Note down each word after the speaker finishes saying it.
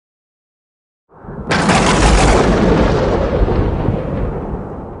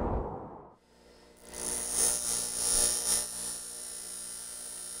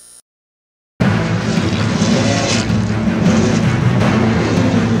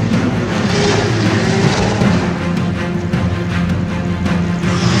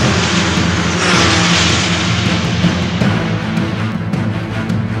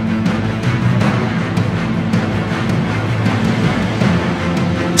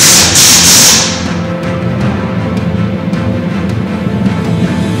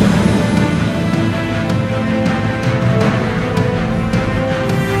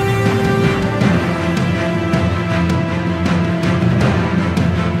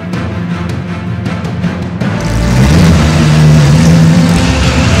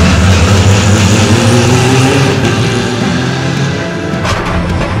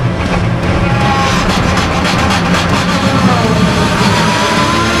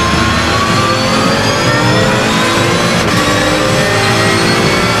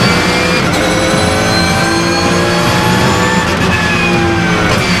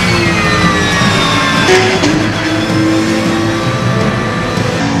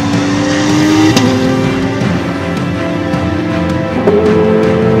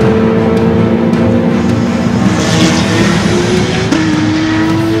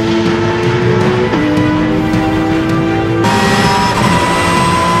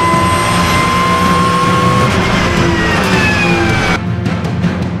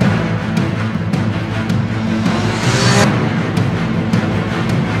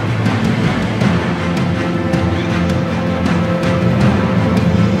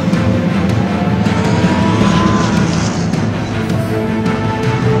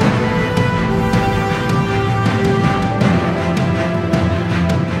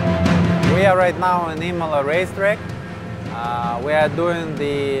Right now in Imola racetrack. We are doing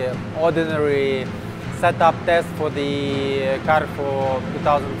the ordinary setup test for the car for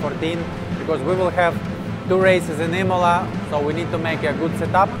 2014 because we will have 2 races in Imola, so we need to make a good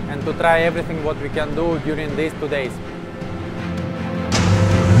setup and to try everything what we can do during these 2 days.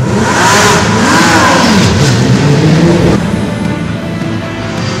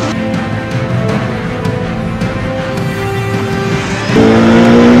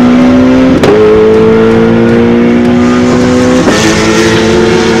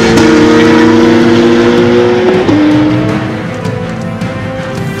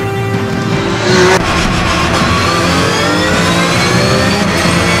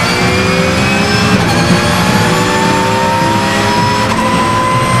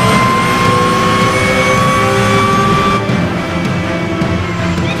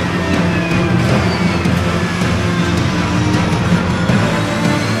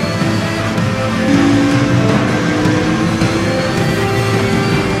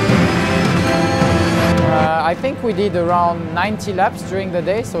 I think we did around 90 laps during the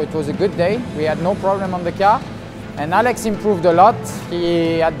day, so it was a good day. We had no problem on the car, and Alex improved a lot.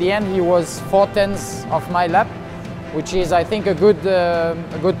 At the end, he was 4/10 of my lap, which is, I think, a good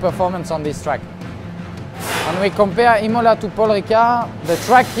performance on this track. When we compare Imola to Paul Ricard, the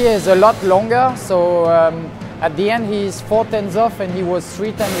track here is a lot longer, so at the end he is 4/10 off, and he was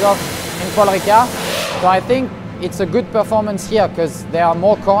 3/10 off in Paul Ricard. So I think it's a good performance here because there are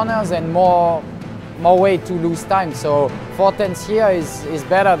more corners and more way to lose time, so 4/10 here is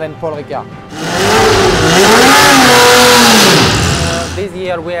better than Paul Ricard. This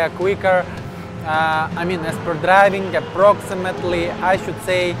year we are quicker. I mean, as per driving, approximately, I should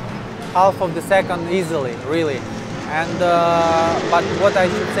say, half of the second easily, really. And but what I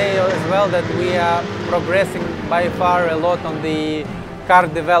should say as well, that we are progressing by far a lot on the car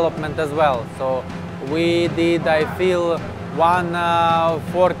development as well. So we did, I feel,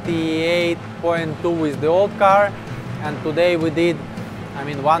 1:48.2 with the old car, and today we did, I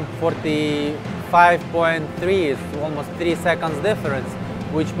mean, 1:45.3. It's almost 3 seconds difference,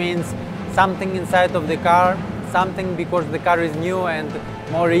 which means something inside of the car, something because the car is new and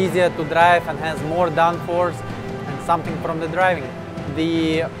more easier to drive and has more downforce, and something from the driving.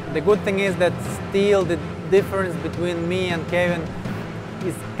 The good thing is that still the difference between me and Kevin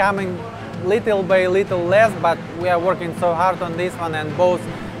is coming little by little less, but we are working so hard on this one, and both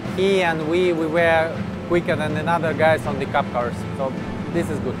he and we were quicker than the other guys on the cup cars, so this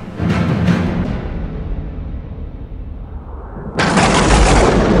is good.